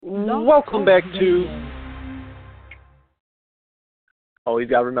Welcome back to... Always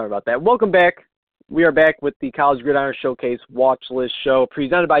got to remember about that. Welcome back. We are back with the College Gridiron Showcase Watch List Show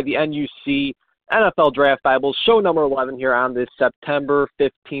presented by the NUC NFL Draft Bible, show number 11 here on this September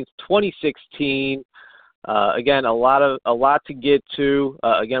 15th, 2016. Again, a lot to get to.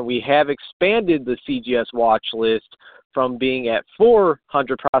 Again, we have expanded the CGS watch list from being at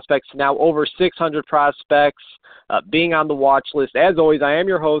 400 prospects to now over 600 prospects being on the watch list. As always, I am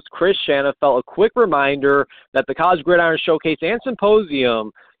your host, Chris Shanafelt. A quick reminder that the College Gridiron Showcase and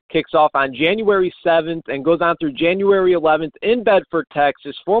Symposium kicks off on January 7th and goes on through January 11th in Bedford,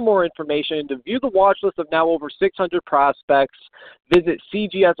 Texas. For more information and to view the watch list of now over 600 prospects, visit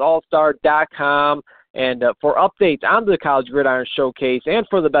cgsallstar.com. And for updates on the College Gridiron Showcase and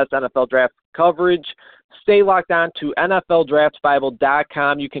for the best NFL draft coverage, stay locked on to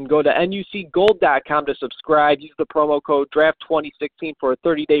NFLDraftBible.com. You can go to NUCGold.com to subscribe. Use the promo code DRAFT2016 for a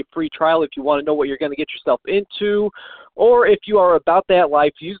 30-day free trial if you want to know what you're going to get yourself into. Or if you are about that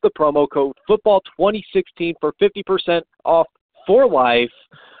life, use the promo code Football2016 for 50% off for life.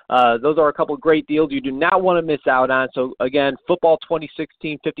 Those are a couple of great deals you do not want to miss out on. So, again, Football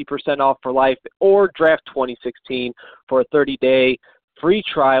 2016, 50% off for life, or Draft 2016 for a 30-day free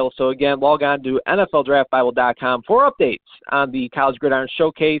trial. So, again, log on to NFLDraftBible.com for updates on the College Gridiron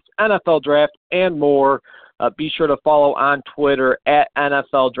Showcase, NFL Draft, and more. Be sure to follow on Twitter at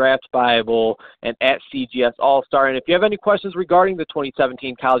NFL Draft Bible and at CGS All-Star. And if you have any questions regarding the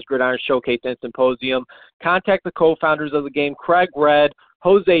 2017 College Gridiron Showcase and Symposium, contact the co-founders of the game, Craig Redd,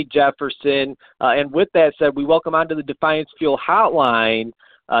 Jose Jefferson. And with that said, we welcome onto the Defiance Fuel Hotline.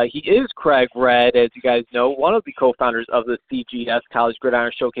 He is Craig Redd, as you guys know, one of the co-founders of the CGS College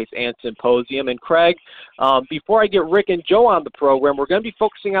Gridiron Showcase and Symposium. And Craig, before I get Rick and Joe on the program, we're going to be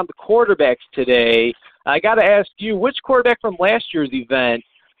focusing on the quarterbacks today. I got to ask you, which quarterback from last year's event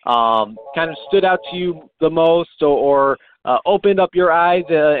kind of stood out to you the most, or opened up your eyes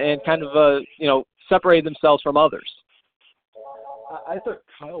and kind of separated themselves from others? I thought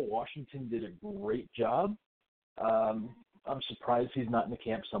Kyle Washington did a great job. I'm surprised he's not in the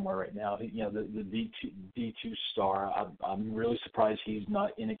camp somewhere right now. You know, the D2 star. I'm really surprised he's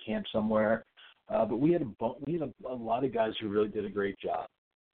not in a camp somewhere. But we had a lot of guys who really did a great job.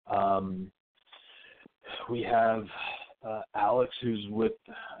 We have Alex, who's with,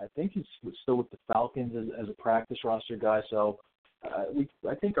 I think he's still with the Falcons as a practice roster guy. So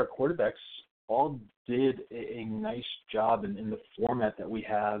I think our quarterbacks all did a nice job in the format that we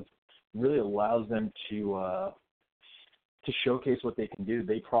have. Really allows them to showcase what they can do.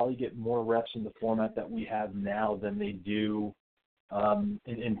 They probably get more reps in the format that we have now than they do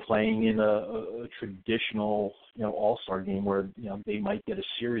in playing in a traditional, all-star game where, they might get a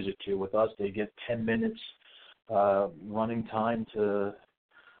series or two. With us, they get 10 minutes running time to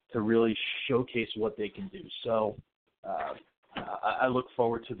really showcase what they can do. So I look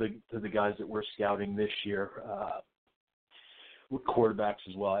forward to the guys that we're scouting this year with quarterbacks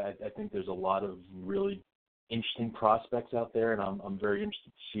as well. I think there's a lot of really interesting prospects out there, and I'm very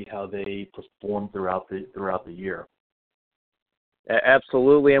interested to see how they perform throughout the year.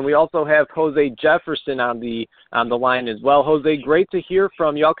 Absolutely, and we also have Jose Jefferson on the line as well. Jose, great to hear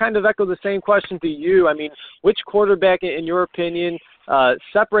from you. I'll kind of echo the same question to you. I mean, which quarterback, in your opinion,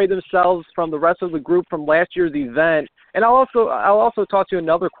 separate themselves from the rest of the group from last year's event? And I'll also talk to you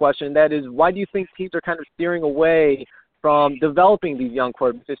another question. That is, why do you think teams are kind of steering away from developing these young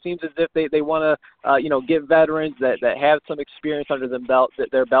quarterbacks? It seems as if they want to, get veterans that have some experience under their belt,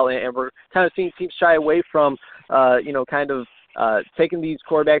 and we're kind of seeing teams shy away from, taking these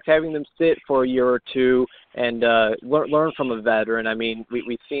quarterbacks, having them sit for a year or two and learn from a veteran. I mean,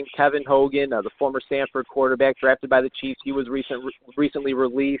 we've seen Kevin Hogan, the former Stanford quarterback drafted by the Chiefs. He was recently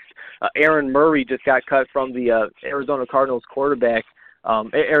released. Aaron Murray just got cut from the Arizona Cardinals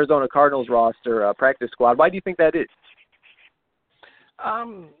Arizona Cardinals roster practice squad. Why do you think that is?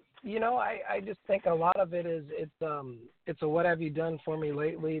 I just think a lot of it is it's a what have you done for me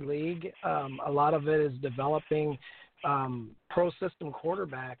lately league. A lot of it is developing pro system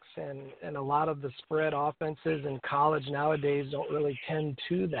quarterbacks, and a lot of the spread offenses in college nowadays don't really tend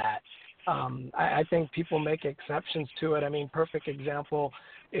to that. I think people make exceptions to it. I mean, perfect example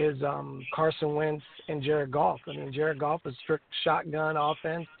is Carson Wentz and Jared Goff. I mean, Jared Goff is strict shotgun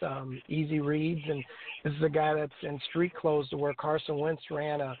offense, easy reads, and this is a guy that's in street clothes to where Carson Wentz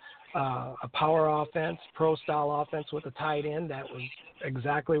ran a power offense, pro-style offense with a tight end. That was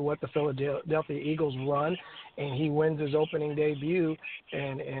exactly what the Philadelphia Eagles run, and he wins his opening debut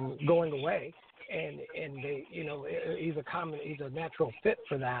and going away. And they, he's a natural fit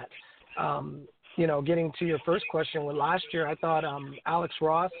for that. Getting to your first question, last year I thought Alex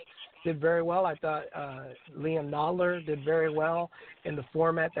Ross did very well. I thought Liam Nodler did very well in the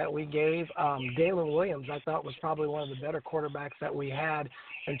format that we gave. Galen Williams, I thought, was probably one of the better quarterbacks that we had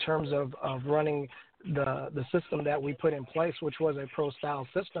in terms of running the system that we put in place, which was a pro-style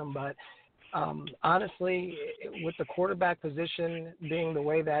system. But honestly, with the quarterback position being the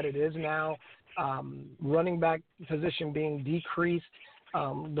way that it is now, running back position being decreased,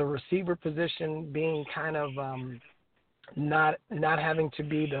 the receiver position being kind of not having to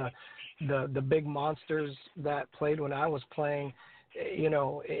be the big monsters that played when I was playing.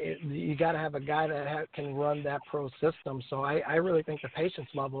 You got to have a guy that can run that pro system. So I really think the patience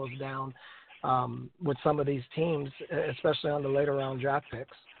level is down with some of these teams, especially on the later round draft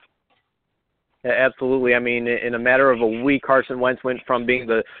picks. Yeah, absolutely. I mean, in a matter of a week, Carson Wentz went from being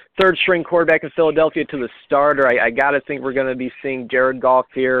the third-string quarterback in Philadelphia to the starter. I got to think we're going to be seeing Jared Goff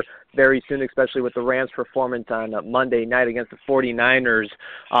here very soon, especially with the Rams' performance on Monday night against the 49ers.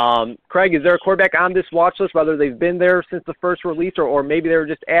 Craig, is there a quarterback on this watch list, whether they've been there since the first release or maybe they were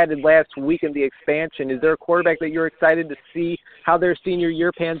just added last week in the expansion? Is there a quarterback that you're excited to see how their senior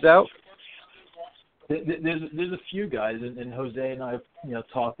year pans out? There's a few guys, and Jose and I have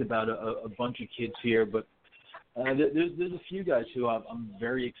talked about a bunch of kids here, but there's a few guys who I'm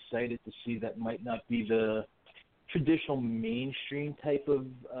very excited to see that might not be the traditional mainstream type of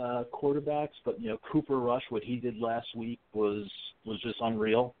quarterbacks, but Cooper Rush, what he did last week was just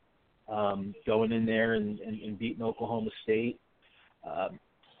unreal. Going in there and beating Oklahoma State.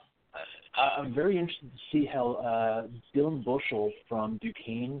 I'm very interested to see how Dylan Bushel from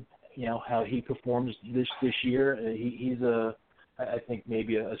Duquesne, how he performs this year. He's I think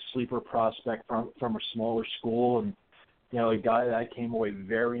maybe a sleeper prospect from a smaller school, and a guy that I came away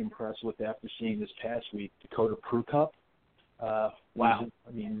very impressed with after seeing this past week, Dakota Prukop. Wow!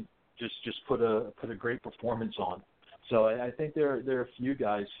 I mean, just put a great performance on. So I think there are a few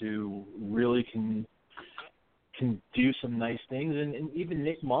guys who really can do some nice things, and even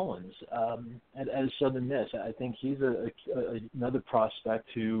Nick Mullins at Southern Miss. I think he's another prospect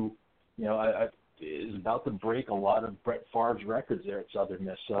who is about to break a lot of Brett Favre's records there at Southern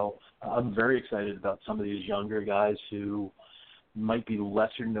Miss. So I'm very excited about some of these younger guys who might be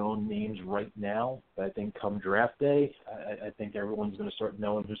lesser known names right now, but I think come draft day, I think everyone's going to start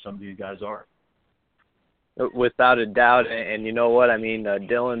knowing who some of these guys are. Without a doubt, and you know what? I mean,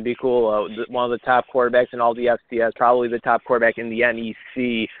 Dylan Bickle, one of the top quarterbacks in all the FCS, probably the top quarterback in the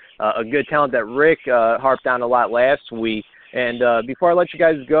NEC, a good talent that Rick harped on a lot last week. And before I let you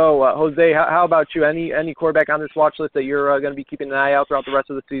guys go, Jose, how about you? Any quarterback on this watch list that you're going to be keeping an eye out throughout the rest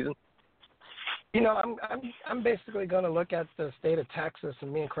of the season? I'm basically going to look at the state of Texas,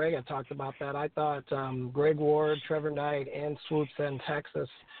 and me and Craig had talked about that. I thought Greg Ward, Trevor Knight, and Swoops in Texas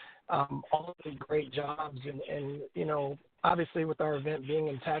all did great jobs. And obviously with our event being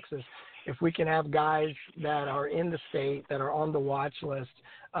in Texas, if we can have guys that are in the state, that are on the watch list,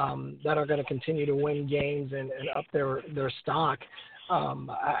 that are going to continue to win games and up their stock,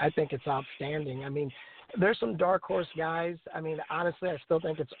 I think it's outstanding. I mean, there's some dark horse guys. I mean, honestly, I still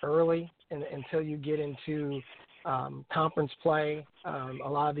think it's early until you get into conference play. A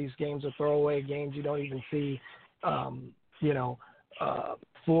lot of these games are throwaway games. You don't even see,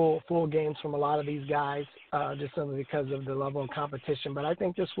 full games from a lot of these guys, just simply because of the level of competition. But I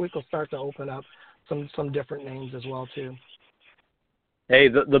think this week will start to open up some different names as well too. Hey,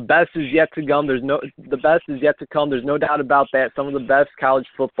 the best is yet to come. The best is yet to come. There's no doubt about that. Some of the best college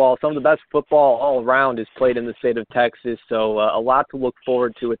football, some of the best football all around is played in the state of Texas. So a lot to look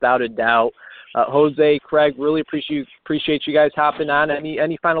forward to, without a doubt. Jose, Craig, really appreciate you guys hopping on.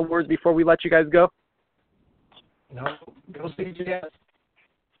 Any final words before we let you guys go? No, go CGS.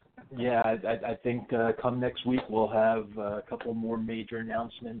 Yeah, I think come next week we'll have a couple more major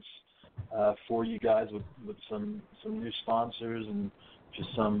announcements for you guys with some new sponsors and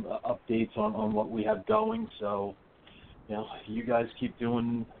just some updates on what we have going. So, you guys keep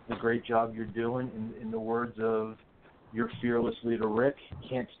doing the great job you're doing. In the words of your fearless leader, Rick,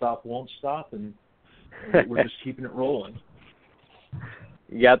 can't stop, won't stop, and we're just keeping it rolling.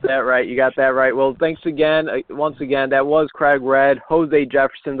 You got that right. Well, thanks again. Once again, that was Craig Red, Jose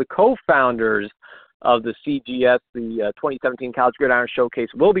Jefferson, the co-founders of the CGS, the 2017 College Gridiron Showcase.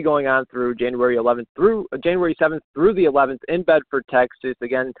 Will be going on through January 7th through the 11th in Bedford, Texas.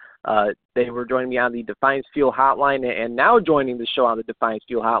 Again, they were joining me on the Defiance Fuel Hotline, and now joining the show on the Defiance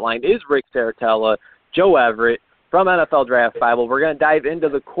Fuel Hotline is Rick Saratella, Joe Everett from NFL Draft Bible. We're going to dive into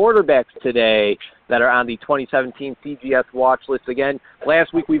the quarterbacks today that are on the 2017 CGS watch list. Again,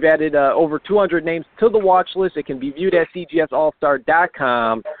 last week we've added over 200 names to the watch list. It can be viewed at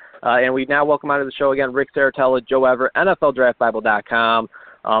cgsallstar.com. And we now welcome onto the show again Rick Saratella, Joe Everett, NFLDraftBible.com.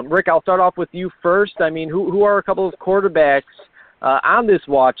 Rick, I'll start off with you first. I mean, who are a couple of quarterbacks on this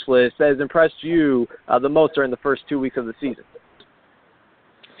watch list that has impressed you the most during the first 2 weeks of the season?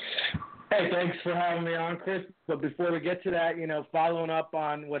 Hey, thanks for having me on, Chris. But before we get to that, following up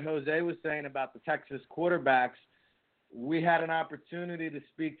on what Jose was saying about the Texas quarterbacks, we had an opportunity to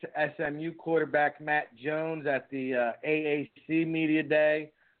speak to SMU quarterback Matt Jones at the AAC Media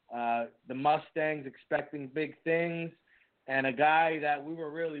Day. The Mustangs expecting big things, and a guy that we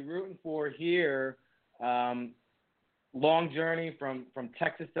were really rooting for here, long journey from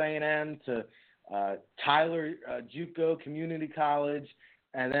Texas A&M to Tyler JUCO Community College,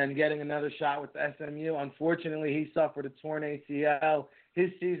 and then getting another shot with SMU. Unfortunately, he suffered a torn ACL. His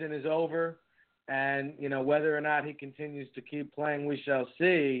season is over, and, whether or not he continues to keep playing, we shall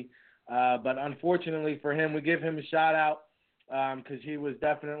see. But unfortunately for him, we give him a shout-out because he was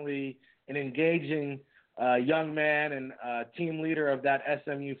definitely an engaging young man and team leader of that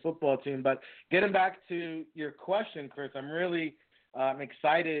SMU football team. But getting back to your question, Chris, I'm really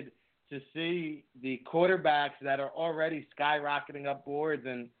excited to see the quarterbacks that are already skyrocketing up boards.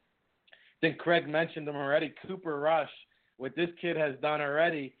 And I think Craig mentioned them already. Cooper Rush, what this kid has done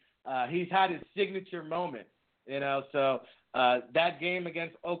already, he's had his signature moment, So that game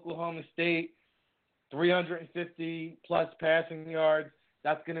against Oklahoma State, 350-plus passing yards,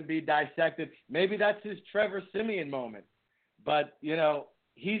 that's going to be dissected. Maybe that's his Trevor Siemian moment. But,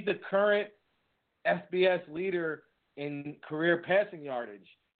 he's the current FBS leader in career passing yardage,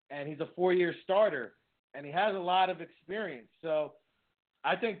 and he's a 4-year starter, and he has a lot of experience. So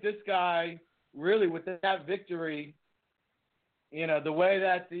I think this guy really, with that victory, the way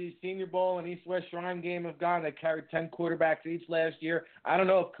that the Senior Bowl and East-West Shrine game have gone, they carried 10 quarterbacks each last year. I don't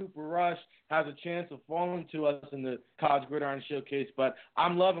know if Cooper Rush has a chance of falling to us in the College Gridiron Showcase, but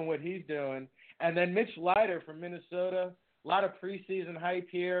I'm loving what he's doing. And then Mitch Leiter from Minnesota, a lot of preseason hype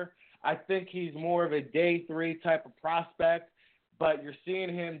here. I think he's more of a day 3 type of prospect, but you're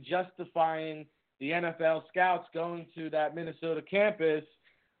seeing him justifying the NFL scouts going to that Minnesota campus.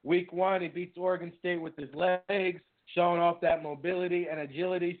 Week 1, he beats Oregon State with his legs, showing off that mobility and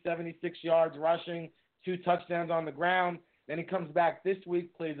agility, 76 yards rushing, 2 touchdowns on the ground. Then he comes back this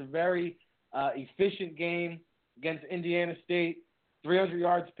week, plays a very efficient game against Indiana State, 300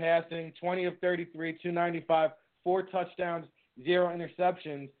 yards passing, 20 of 33, 295, 4 touchdowns, 0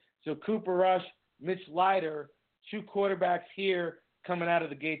 interceptions. So Cooper Rush, Mitch Leiter, 2 quarterbacks here coming out of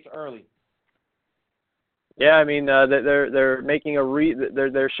the gates early. Yeah, I mean, they're making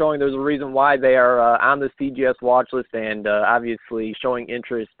they're showing there's a reason why they are on the CGS watch list, and obviously showing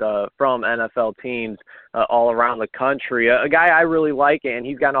interest from NFL teams all around the country. A guy I really like, and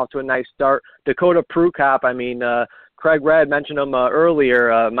he's gotten off to a nice start, Dakota Prukop. I mean, Craig Red mentioned him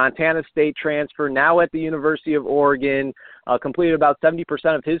earlier. Montana State transfer, now at the University of Oregon. Completed about 70%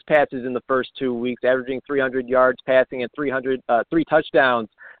 of his passes in the first 2 weeks, averaging 300 yards passing and 3 touchdowns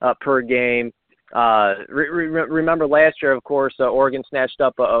per game. Remember last year, of course, Oregon snatched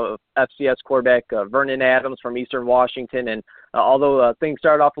up a FCS quarterback, Vernon Adams from Eastern Washington, and although things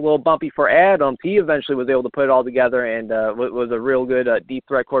started off a little bumpy for Adams, he eventually was able to put it all together and was a real good deep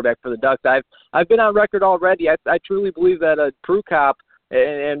threat quarterback for the Ducks. I've been on record already. I truly believe that Prukop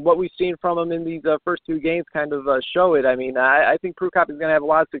and what we've seen from him in these first 2 games kind of show it. I mean, I think Prukop is going to have a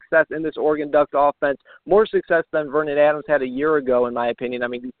lot of success in this Oregon Ducks offense, more success than Vernon Adams had a year ago, in my opinion. I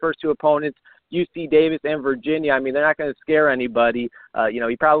mean, these first 2 opponents, UC Davis and Virginia, I mean, they're not going to scare anybody.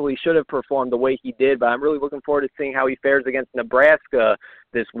 He probably should have performed the way he did, but I'm really looking forward to seeing how he fares against Nebraska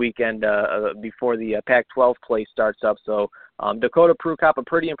this weekend before the Pac-12 play starts up. So Dakota Prukop, a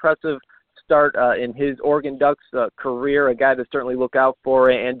pretty impressive start in his Oregon Ducks career, a guy to certainly look out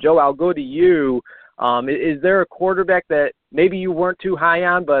for. And, Joe, I'll go to you. Is there a quarterback that maybe you weren't too high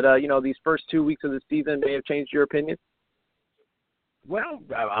on, but, these first 2 weeks of the season may have changed your opinion? Well,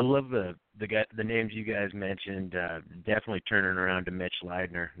 I love the names you guys mentioned. Definitely turning around to Mitch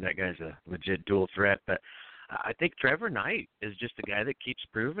Leidner. That guy's a legit dual threat. But I think Trevor Knight is just a guy that keeps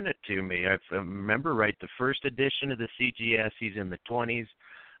proving it to me. I remember right, the first edition of the CGS, he's in the 20s.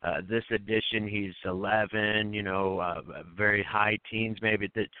 This edition, he's 11. Very high teens maybe.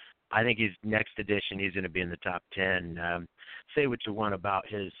 I think his next edition, he's going to be in the top 10. Say what you want about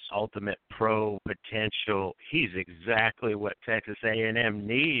his ultimate pro potential. He's exactly what Texas A&M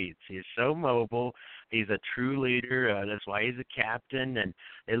needs. He's so mobile. He's a true leader. That's why he's a captain. And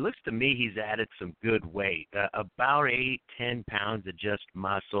it looks to me he's added some good weight, about 8-10 pounds of just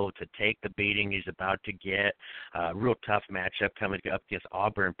muscle to take the beating he's about to get. Real tough matchup coming up against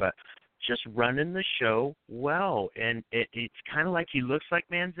Auburn. But just running the show well. And it's kind of like he looks like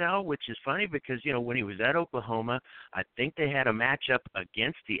Manziel, which is funny because, when he was at Oklahoma, I think they had a matchup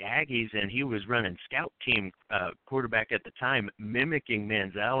against the Aggies, and he was running scout team quarterback at the time, mimicking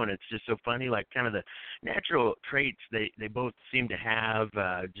Manziel. And it's just so funny, like kind of the natural traits they both seem to have,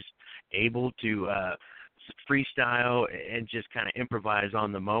 just able to freestyle and just kind of improvise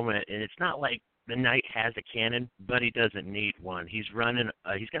on the moment. And it's not like the Knight has a cannon, but he doesn't need one. He's running.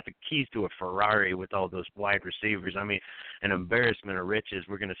 He's got the keys to a Ferrari with all those wide receivers. I mean, an embarrassment of riches.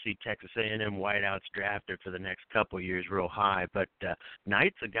 We're going to see Texas A&M wideouts drafted for the next couple of years real high. But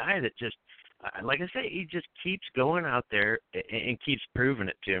Knight's a guy that just, like I say, he just keeps going out there and keeps proving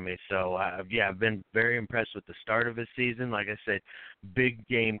it to me. So, I've been very impressed with the start of his season. Like I said, big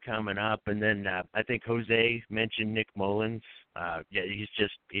game coming up. And then I think Jose mentioned Nick Mullins.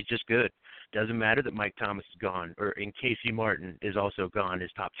 He's just good. Doesn't matter that Mike Thomas is gone and Casey Martin is also gone,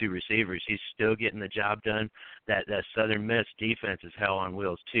 his top two receivers. He's still getting the job done. That Southern Miss defense is hell on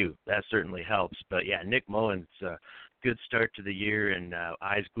wheels, too. That certainly helps. But, Nick Mullins, good start to the year, and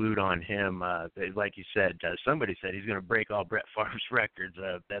eyes glued on him. Like you said, somebody said he's going to break all Brett Favre's records.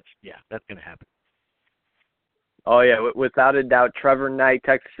 That's going to happen. Oh, yeah, without a doubt. Trevor Knight,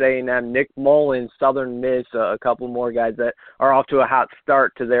 Texas A&M, Nick Mullins, Southern Miss, a couple more guys that are off to a hot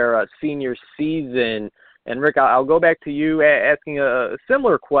start to their senior season. And, Rick, I'll go back to you asking a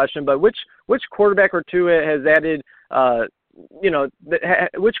similar question, but which quarterback or two has added,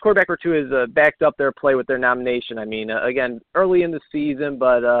 which quarterback or two has backed up their play with their nomination? I mean, again, early in the season,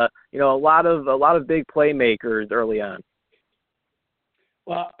 but, a lot of big playmakers early on.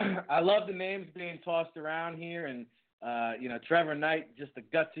 Well, I love the names being tossed around here, and Trevor Knight, just a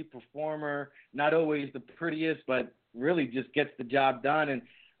gutsy performer, not always the prettiest, but really just gets the job done. And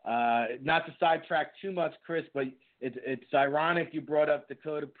not to sidetrack too much, Chris, but it's ironic you brought up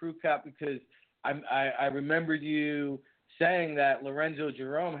Dakota Prukop because I remembered you saying that Lorenzo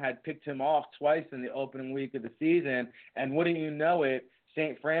Jerome had picked him off twice in the opening week of the season, and wouldn't you know it,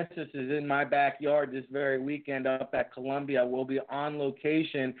 St. Francis is in my backyard this very weekend up at Columbia. We'll be on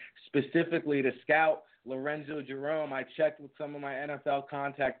location specifically to scout Lorenzo Jerome. I checked with some of my NFL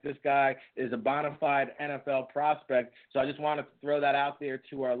contacts. This guy is a bona fide NFL prospect. So I just wanted to throw that out there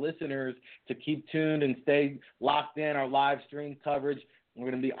to our listeners to keep tuned and stay locked in our live stream coverage. We're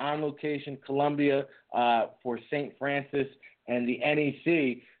going to be on location Columbia for St. Francis and the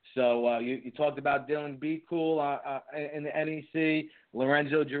NEC. So you talked about Dylan B. Cool in the NEC,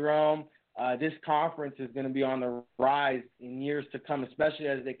 Lorenzo Jerome. This conference is going to be on the rise in years to come, especially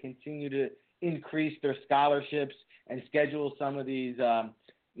as they continue to increase their scholarships and schedule some of these,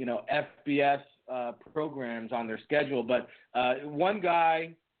 FBS programs on their schedule. But one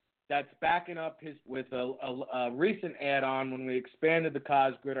guy that's backing up with a recent add-on when we expanded the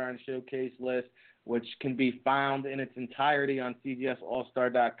Cos Gridiron Showcase list, which can be found in its entirety on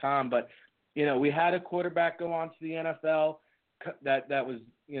cgsallstar.com. But, we had a quarterback go on to the NFL that was,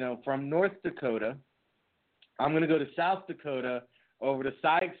 from North Dakota. I'm going to go to South Dakota over to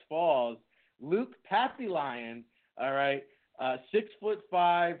Sykes Falls. Luke Papillion, all right,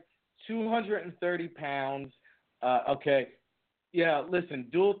 6'5", 230 pounds. Okay. Yeah, listen,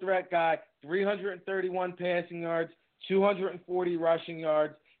 dual threat guy, 331 passing yards, 240 rushing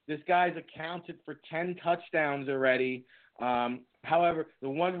yards. This guy's accounted for 10 touchdowns already. However, the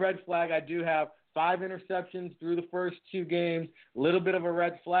one red flag I do have, 5 interceptions through the first 2 games, a little bit of a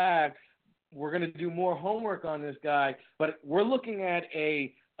red flag. We're going to do more homework on this guy, but we're looking at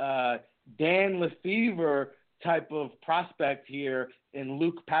a Dan Lefevre type of prospect here in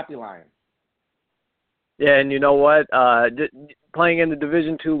Luke Papillion. Yeah, and you know what? Playing in the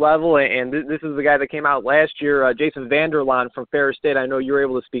Division II level, and this is the guy that came out last year, Jason Vanderlaan from Ferris State. I know you were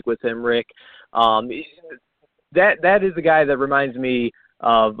able to speak with him, Rick. That is the guy that reminds me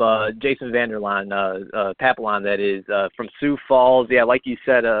of Jason Vanderlaan, Papillon, that is, from Sioux Falls. Yeah, like you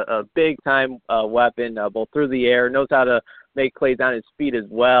said, a big-time weapon, both through the air, knows how to make plays on his feet as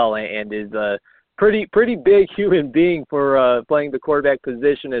well, and is a pretty big human being for playing the quarterback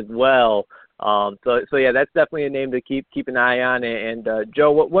position as well. So yeah, that's definitely a name to keep an eye on. And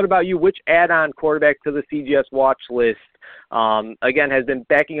Joe, what about you? Which add-on quarterback to the CGS watch list, again, has been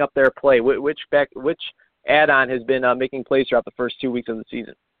backing up their play? Which add-on has been making plays throughout the first 2 weeks of the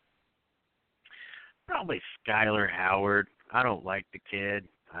season? Probably Skylar Howard. I don't like the kid.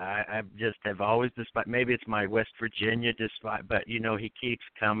 I just have always despised. Maybe it's my West Virginia despite, but he keeps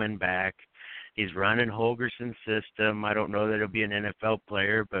coming back. He's running Holgerson's system. I don't know that he'll be an NFL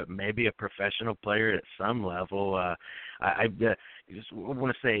player, but maybe a professional player at some level. just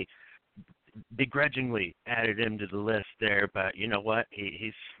want to say begrudgingly added him to the list there, but you know what?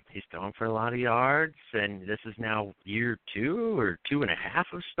 He's throwing for a lot of yards, and this is now year 2 or 2.5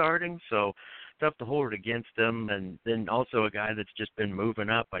 of starting, so tough to hold it against him. And then also a guy that's just been moving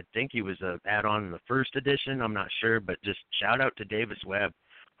up. I think he was a add-on in the first edition. I'm not sure, but just shout out to Davis Webb.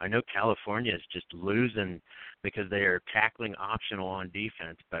 I know California is just losing because they are tackling optional on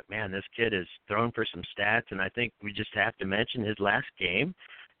defense, but man, this kid is throwing for some stats, and I think we just have to mention his last game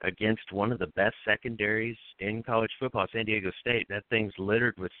against one of the best secondaries in college football, San Diego State. That thing's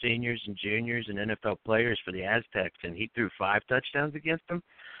littered with seniors and juniors and NFL players for the Aztecs, and he threw 5 touchdowns against them.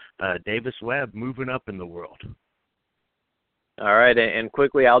 Davis Webb moving up in the world. All right, and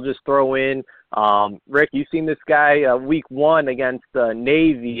quickly, I'll just throw in, Rick, you've seen this guy week 1 against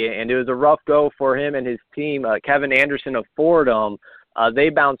Navy, and it was a rough go for him and his team. Kevin Anderson of Fordham, they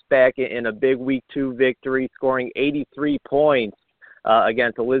bounced back in a big week 2 victory, scoring 83 points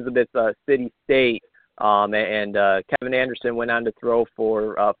against Elizabeth City State. And Kevin Anderson went on to throw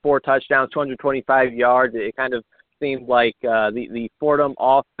for 4 touchdowns, 225 yards. It kind of seemed like the Fordham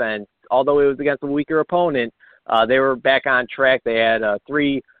offense, although it was against a weaker opponent, they were back on track. They had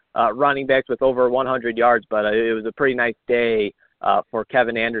 3 running backs with over 100 yards, but it was a pretty nice day for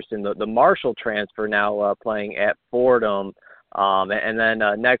Kevin Anderson, the Marshall transfer now playing at Fordham. And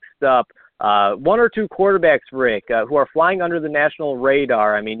then next up, 1 or 2 quarterbacks, Rick, who are flying under the national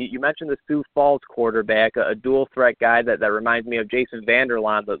radar. I mean, you mentioned the Sioux Falls quarterback, a dual-threat guy that reminds me of Jason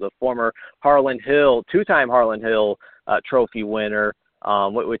Vanderlaan, the former Harlan Hill, 2-time Harlan Hill trophy winner,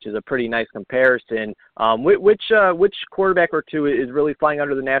 which is a pretty nice comparison. Which quarterback or 2 is really flying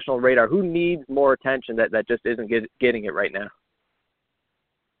under the national radar? Who needs more attention that just isn't getting it right now?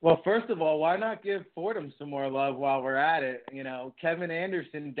 Well, first of all, why not give Fordham some more love while we're at it? You know, Kevin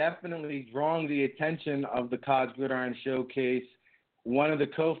Anderson definitely drawing the attention of the College Gridiron Showcase. One of the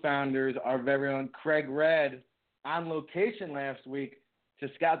co-founders, our very own Craig Red, on location last week to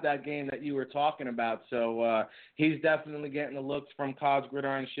scout that game that you were talking about. So he's definitely getting the looks from College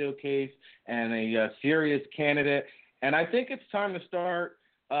Gridiron Showcase and a serious candidate. And I think it's time to start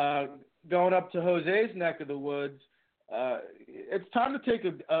going up to Jose's neck of the woods. It's time to take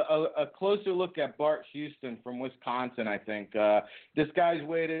a closer look at Bart Houston from Wisconsin, I think. This guy's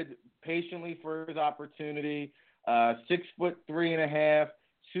waited patiently for his opportunity. 6'3.5",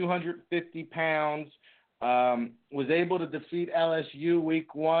 250 pounds. Was able to defeat LSU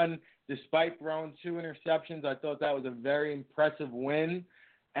week 1 despite throwing 2 interceptions. I thought that was a very impressive win.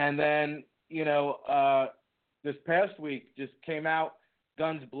 And then, this past week just came out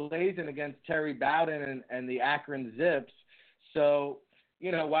guns blazing against Terry Bowden and the Akron Zips. So,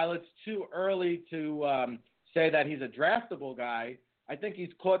 while it's too early to say that he's a draftable guy, I think he's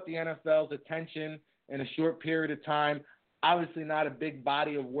caught the NFL's attention in a short period of time. Obviously not a big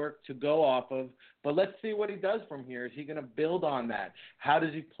body of work to go off of, but let's see what he does from here. Is he going to build on that? How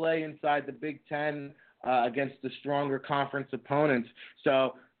does he play inside the Big Ten against the stronger conference opponents?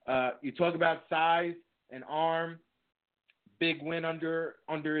 So you talk about size and arm, big win under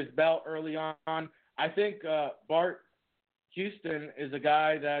his belt early on. I think Bart Houston is a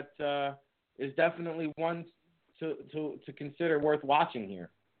guy that is definitely one to consider worth watching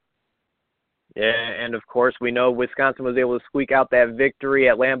here. Yeah, and of course we know Wisconsin was able to squeak out that victory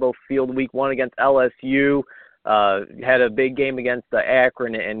at Lambeau Field week 1 against LSU. Had a big game against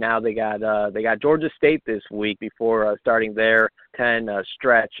Akron, and now they got Georgia State this week before starting their 10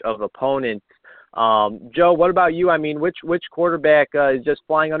 stretch of opponents. Joe, what about you? I mean, which quarterback is just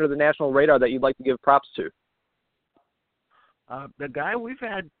flying under the national radar that you'd like to give props to? The guy we've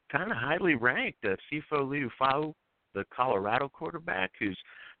had kind of highly ranked, Sifo Liufau, the Colorado quarterback, who's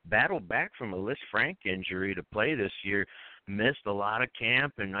battled back from a Liz Frank injury to play this year, missed a lot of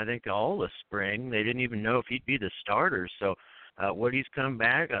camp and I think all the spring. They didn't even know if he'd be the starter. So what he's come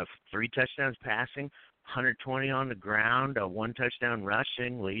back, 3 touchdowns passing, 120 on the ground, 1 touchdown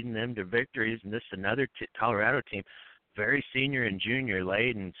rushing, leading them to victories. And this is another Colorado team, very senior and junior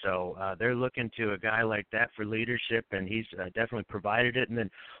laden. So they're looking to a guy like that for leadership, and he's definitely provided it. And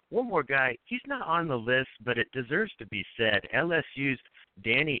then one more guy, he's not on the list, but it deserves to be said. LSU's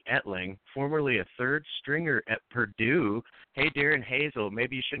Danny Etling, formerly a 3rd stringer at Purdue. Hey, Darren Hazel,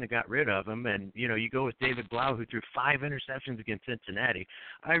 maybe you shouldn't have got rid of him. And, you go with David Blau, who threw 5 interceptions against Cincinnati.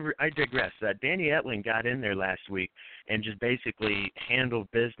 I digress. Danny Etling got in there last week and just basically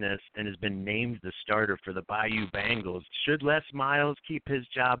handled business and has been named the starter for the Bayou Bengals. Should Les Miles keep his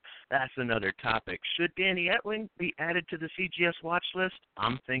job? That's another topic. Should Danny Etling be added to the CGS watch list?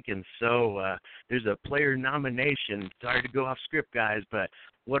 I'm thinking so. There's a player nomination. Sorry to go off script, guys, but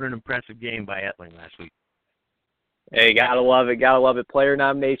what an impressive game by Etling last week. Hey, gotta love it. Gotta love it. Player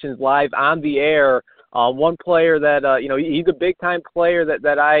nominations live on the air. One player that, he's a big-time player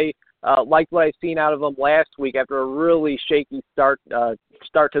that I liked what I seen out of him last week after a really shaky start to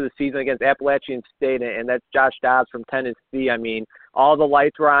the season against Appalachian State, and that's Josh Dobbs from Tennessee. I mean, all the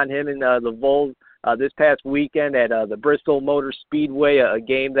lights were on him in the Vols this past weekend at the Bristol Motor Speedway, a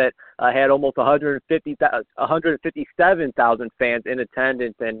game that had almost 157,000 fans in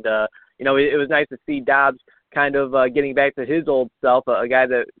attendance, and it was nice to see Dobbs kind of getting back to his old self, a guy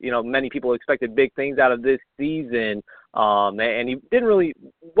that, many people expected big things out of this season. And he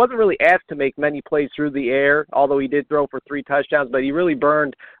wasn't really asked to make many plays through the air, although he did throw for 3 touchdowns, but he really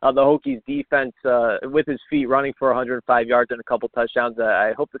burned the Hokies defense with his feet, running for 105 yards and a couple touchdowns.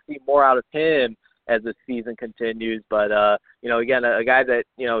 I hope to see more out of him as the season continues. But, again, a guy that,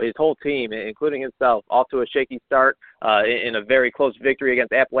 his whole team, including himself, off to a shaky start in a very close victory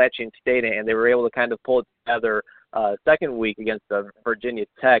against Appalachian State, and they were able to kind of pull it together second week against Virginia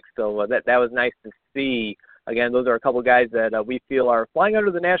Tech. So that was nice to see. Again, those are a couple guys that we feel are flying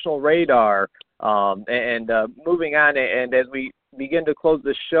under the national radar. Moving on, and as we begin to close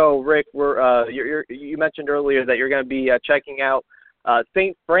the show, Rick, you mentioned earlier that you're going to be checking out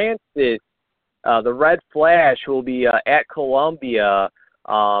St. Francis, the Red Flash, who will be at Columbia.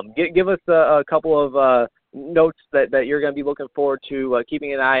 Give us a couple of notes that you're going to be looking forward to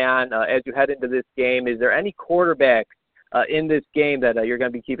keeping an eye on as you head into this game. Is there any quarterbacks in this game that you're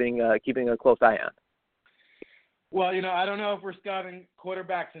going to be keeping a close eye on? Well, I don't know if we're scouting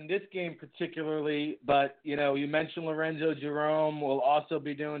quarterbacks in this game particularly, but, you mentioned Lorenzo Jerome. We'll also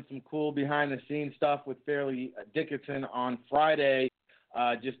be doing some cool behind-the-scenes stuff with Fairleigh Dickinson on Friday.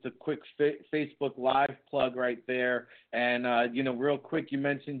 Just a quick Facebook Live plug right there. And, real quick, you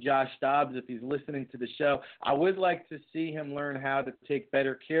mentioned Josh Dobbs. If he's listening to the show, I would like to see him learn how to take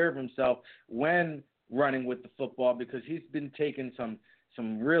better care of himself when running with the football, because he's been taking some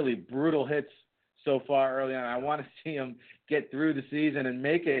really brutal hits so far early on. I want to see him get through the season and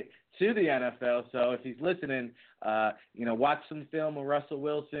make it to the NFL. So if he's listening, watch some film of Russell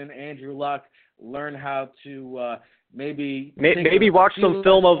Wilson, Andrew Luck, learn how to maybe watch some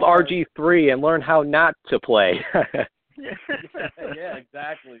film of RG3 and learn how not to play. Yeah,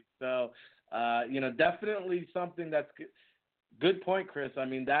 exactly. So, definitely something that's good point, Chris. I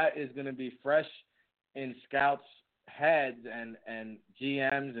mean, that is going to be fresh in scouts' heads and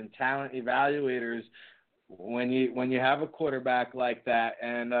GMs and talent evaluators when you have a quarterback like that.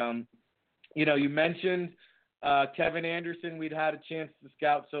 And you mentioned Kevin Anderson. We'd had a chance to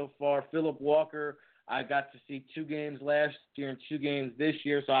scout so far. Philip Walker, I got to see 2 games last year and 2 games this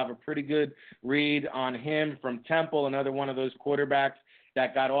year, so I have a pretty good read on him from Temple, another one of those quarterbacks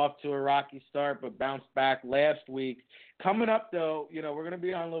that got off to a rocky start but bounced back last week. Coming up, though, we're going to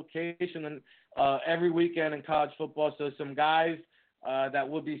be on location and every weekend in college football, so some guys that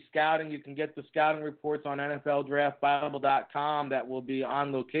will be scouting. You can get the scouting reports on NFLDraftBible.com that will be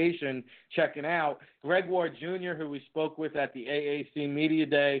on location checking out. Greg Ward Jr., who we spoke with at the AAC Media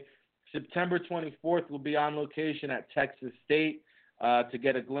Day, September 24th will be on location at Texas State to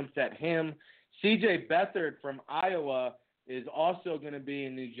get a glimpse at him. C.J. Beathard from Iowa is also going to be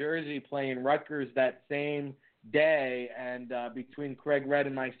in New Jersey playing Rutgers that same day, and between Craig Red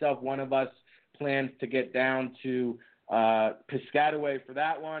and myself, one of us plans to get down to Piscataway for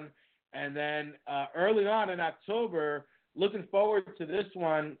that one. And then early on in October, looking forward to this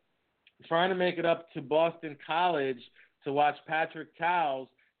one, trying to make it up to Boston College to watch Patrick Cowles,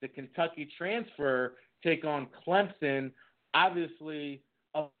 the Kentucky transfer, take on Clemson. Obviously,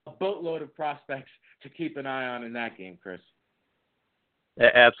 a boatload of prospects to keep an eye on in that game, Chris.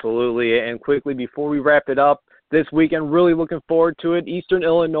 Absolutely. And quickly, before we wrap it up, this weekend, really looking forward to it. Eastern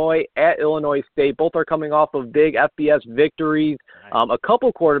Illinois at Illinois State. Both are coming off of big FBS victories. A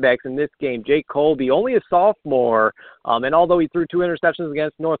couple quarterbacks in this game. Jake Colby, only a sophomore, and although he threw 2 interceptions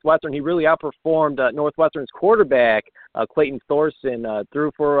against Northwestern, he really outperformed Northwestern's quarterback, Clayton Thorson,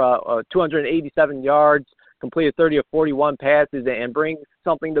 threw for 287 yards, completed 30 of 41 passes, and brings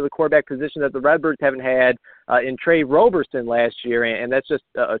something to the quarterback position that the Redbirds haven't had in Trey Roberson last year, and that's just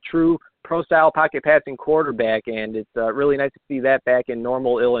a true pro-style pocket passing quarterback, and it's really nice to see that back in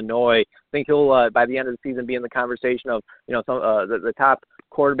Normal, Illinois. I think he'll, by the end of the season, be in the conversation of the top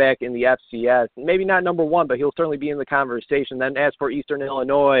quarterback in the FCS. Maybe not number 1, but he'll certainly be in the conversation. Then as for Eastern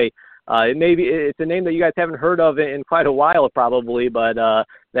Illinois, it's a name that you guys haven't heard of in quite a while probably, but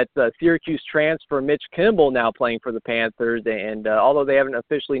that's Syracuse transfer Mitch Kimball now playing for the Panthers, and although they haven't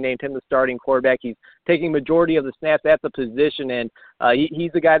officially named him the starting quarterback, he's taking majority of the snaps at the position, and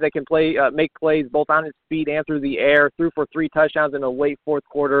he's a guy that can make plays both on his feet and through the air. Threw for 3 touchdowns in a late fourth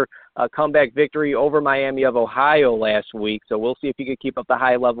quarter comeback victory over Miami of Ohio last week. So we'll see if he can keep up the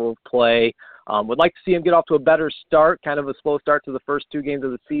high level of play. Would like to see him get off to a better start, kind of a slow start to the first 2 games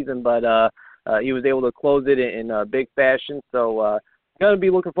of the season, but he was able to close it in big fashion. So going to be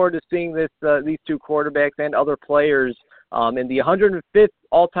looking forward to seeing these 2 quarterbacks and other players in the 105th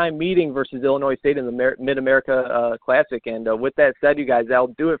all-time meeting versus Illinois State in the Mid-America Classic. And with that said, you guys,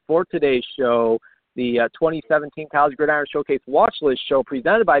 that'll do it for today's show. The 2017 College Gridiron Showcase Watch List Show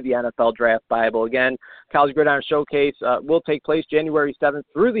presented by the NFL Draft Bible. Again, College Gridiron Showcase will take place January 7th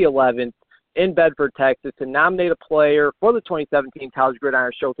through the 11th in Bedford, Texas. To nominate a player for the 2017 College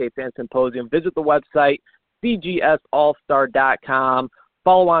Gridiron Showcase and Symposium, visit the website cgsallstar.com.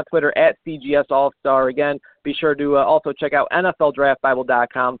 Follow on Twitter at cgsallstar. Again, be sure to also check out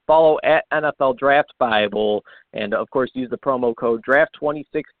NFLDraftBible.com. Follow at NFL Draft Bible. And, of course, use the promo code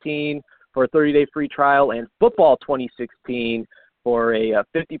DRAFT2016 for a 30-day free trial, and Football 2016 for a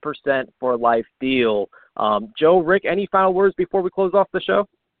 50% for life deal. Joe, Rick, any final words before we close off the show?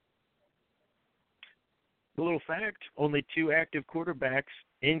 A little fact, only 2 active quarterbacks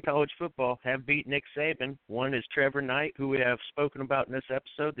in college football have beat Nick Saban. One is Trevor Knight, who we have spoken about in this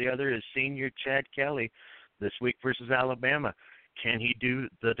episode. The other is senior Chad Kelly this week versus Alabama. Can he do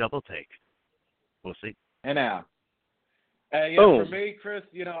the double take? We'll see. And now. For me, Chris,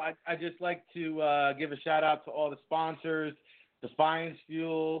 I just like to give a shout-out to all the sponsors, Defiance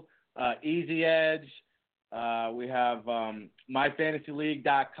Fuel, Easy Edge. We have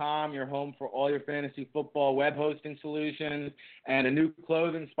MyFantasyLeague.com, your home for all your fantasy football web hosting solutions, and a new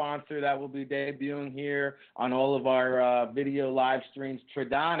clothing sponsor that will be debuting here on all of our video live streams,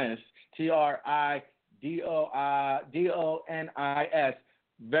 Tridonis, Tridonis.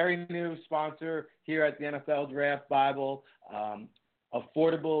 Very new sponsor here at the NFL Draft Bible.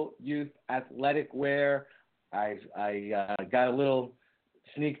 Affordable youth athletic wear. I got a little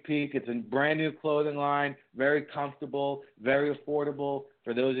sneak peek. It's a brand new clothing line, very comfortable, very affordable.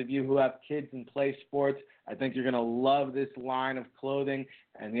 For those of you who have kids and play sports, I think you're going to love this line of clothing,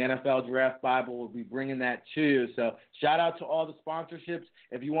 and the NFL Draft Bible will be bringing that to you. So shout out to all the sponsorships.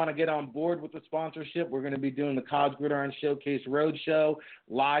 If you want to get on board with the sponsorship, we're going to be doing the College Gridiron Showcase Roadshow,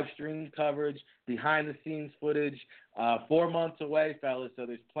 live stream coverage, behind-the-scenes footage, 4 months away, fellas. So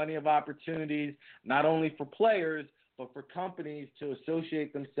there's plenty of opportunities, not only for players, but for companies to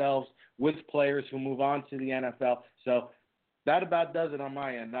associate themselves with players who move on to the NFL. So that about does it on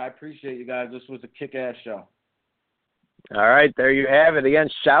my end. I appreciate you guys. This was a kick-ass show. All right, there you have it. Again,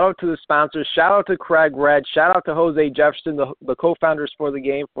 shout out to the sponsors. Shout out to Craig Red. Shout out to Jose Jefferson, the co-founders for the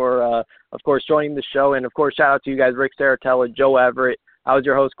game, for, of course, joining the show. And, of course, shout out to you guys, Rick Saratella, Joe Everett. I was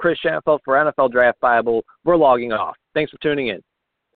your host, Chris Shanfeld for NFL Draft Bible. We're logging off. Thanks for tuning in.